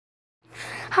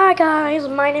Hi guys,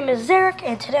 my name is Zarek,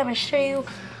 and today I'm going to show you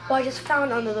what I just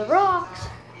found under the rocks.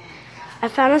 I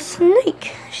found a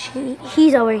snake.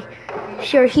 He's over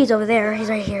there. He's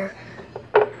right here.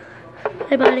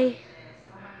 Hey buddy.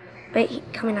 Wait, he's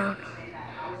coming down.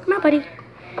 Come on buddy.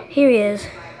 Here he is.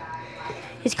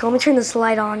 He's cool. Let me turn this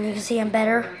light on. You can see him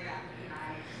better.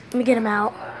 Let me get him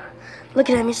out. Look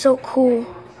at him. He's so cool.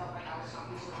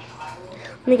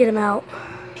 Let me get him out.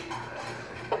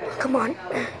 Come on.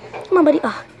 Come on, buddy.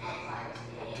 Oh.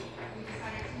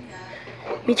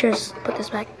 Let me just put this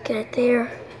back. Get it there.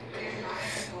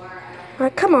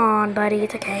 Come on, buddy.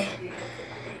 It's okay.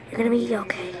 You're going to be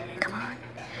okay. Come on.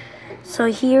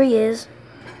 So here he is.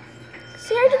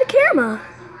 See, I did the camera.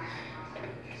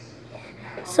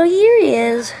 So here he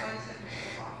is.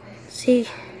 See.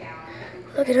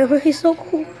 Look at him. He's so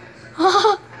cool.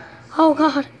 Oh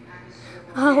God.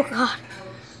 Oh God.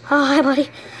 Oh, hi, buddy.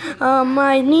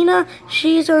 My Nina,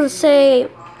 she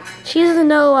doesn't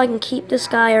know I can keep this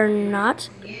guy or not,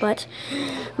 but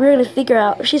we're gonna figure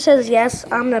out. If she says yes,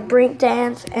 I'm gonna break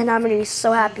dance, and I'm gonna be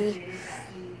so happy.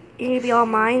 You're gonna be all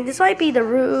mine. This might be the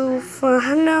roof. No,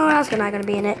 that's not gonna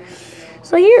be in it.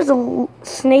 So here's a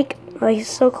snake. Oh, he's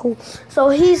so cool.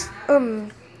 So he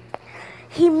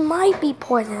might be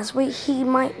poisonous. He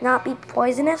might not be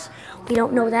poisonous. We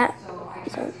don't know that.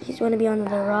 So he's gonna be under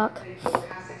the rock.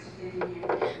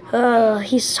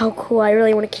 He's so cool. I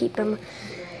really want to keep him.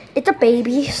 It's a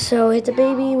baby, so it's a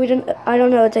baby. I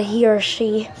don't know. It's a he or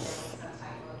she.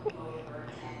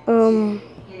 I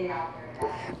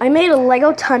made a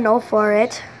Lego tunnel for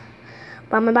it,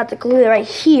 but I'm about to glue it right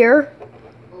here.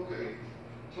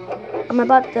 I'm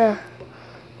about to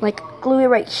glue it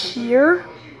right here,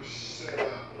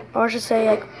 or I should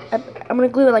say I'm gonna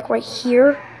glue it right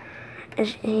here, and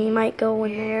he might go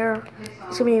in there.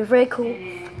 It's gonna be very cool.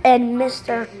 And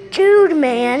Mr. Jude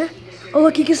Man, oh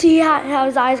look, you can see how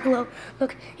his eyes glow.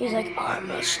 Look, he's like, I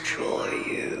must destroy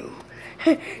you.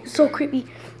 It's so creepy.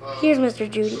 Here's Mr.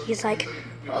 Judy. He's like,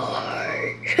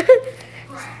 hi.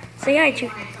 Say hi,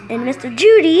 Jude. And Mr.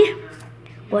 Judy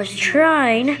was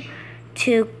trying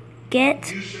to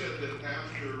get.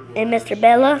 And Mr.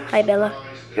 Bella, hi Bella.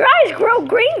 Your eyes grow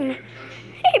green.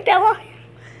 Hey Bella.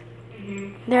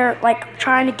 They're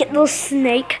trying to get the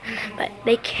snake, but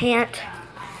they can't.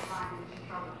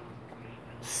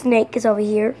 Snake is over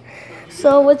here.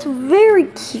 So it's very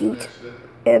cute,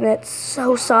 and it's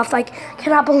so soft. I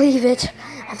cannot believe it.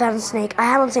 I found a snake. I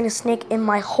haven't seen a snake in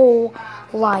my whole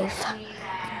life.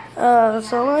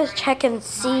 So let's check and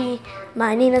see.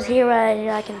 My Nina's here.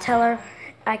 I can tell her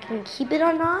I can keep it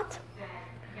or not.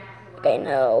 Okay,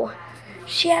 no.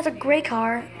 She has a gray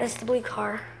car. That's the blue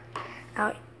car.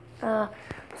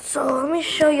 So let me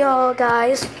show y'all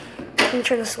guys. Let me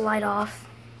turn this light off.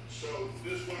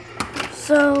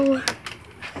 So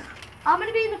I'm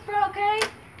gonna be in the front, okay?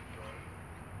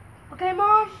 Okay,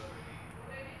 Mom?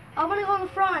 I'm gonna go in the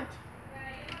front.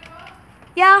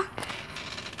 Yeah?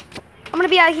 I'm gonna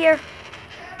be out here.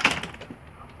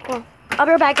 Well, I'll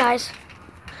be right back, guys.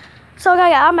 So,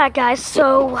 I'm back, guys.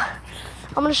 So,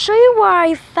 I'm gonna show you where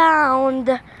I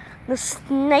found the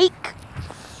snake.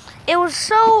 It was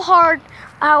so hard.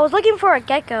 I was looking for a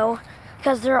gecko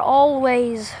because they're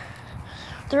always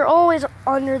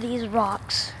under these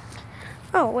rocks.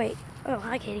 Oh, wait. Oh,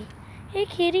 hi, kitty. Hey,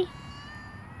 kitty.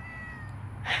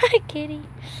 Hi, kitty.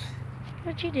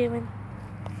 What you doing?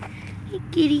 Hey,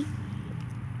 kitty.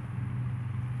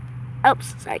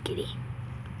 Oops, sorry, kitty.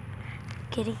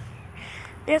 Kitty.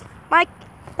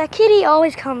 That kitty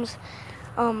always comes.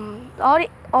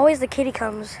 Always the kitty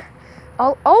comes.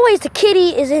 Always the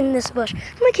kitty is in this bush.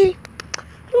 Come on, kitty.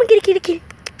 Come on, kitty, kitty, kitty.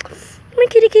 Come on,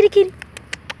 kitty, kitty, kitty.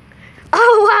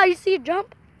 Oh wow, you see her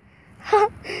jump?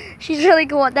 She's really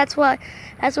cool. That's what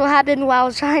happened while I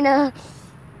was trying to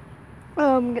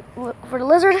look for the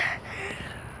lizard.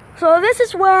 So this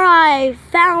is where I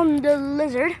found the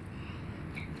lizard.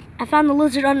 I found the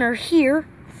lizard under here.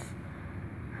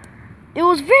 It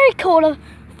was very cool to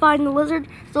find the lizard.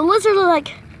 The lizard was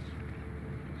like,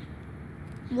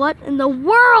 what in the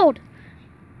world?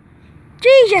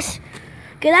 Jesus.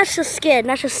 Okay, that's just skin.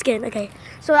 That's just skin. Okay,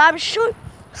 so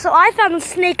So I found the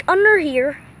snake under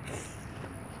here.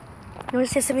 You want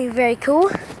to see something very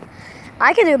cool?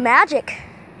 I can do magic.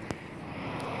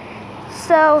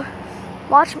 So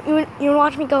watch me. You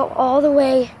watch me go all the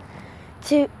way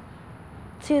to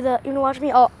the. You watch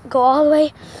me go all the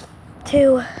way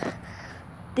to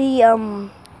the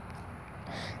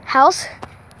house.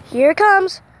 Here it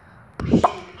comes.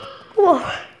 Whoa!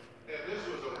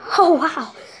 Oh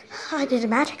wow! I did the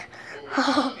magic.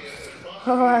 Oh,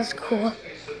 that's cool.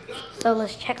 So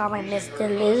let's check on my Mr.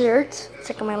 Lizard.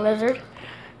 Check on my lizard.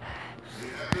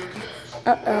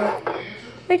 Uh-oh.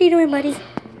 What are you doing, buddy?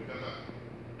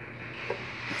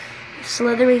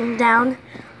 Slithering down.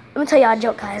 Let me tell y'all a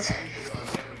joke, guys.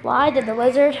 Why did the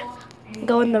lizard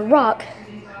go in the rock?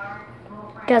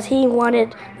 Because he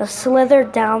wanted to slither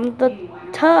down the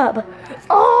tub.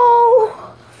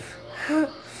 Oh!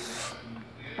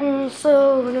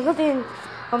 So there's nothing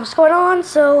going on.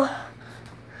 So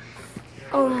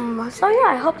yeah,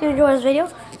 I hope you enjoyed this video.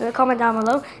 Leave a comment down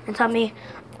below and tell me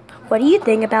what do you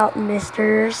think about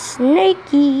Mr.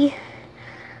 Snakey.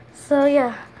 So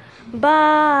yeah,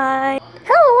 bye.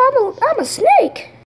 Hello, I'm a snake.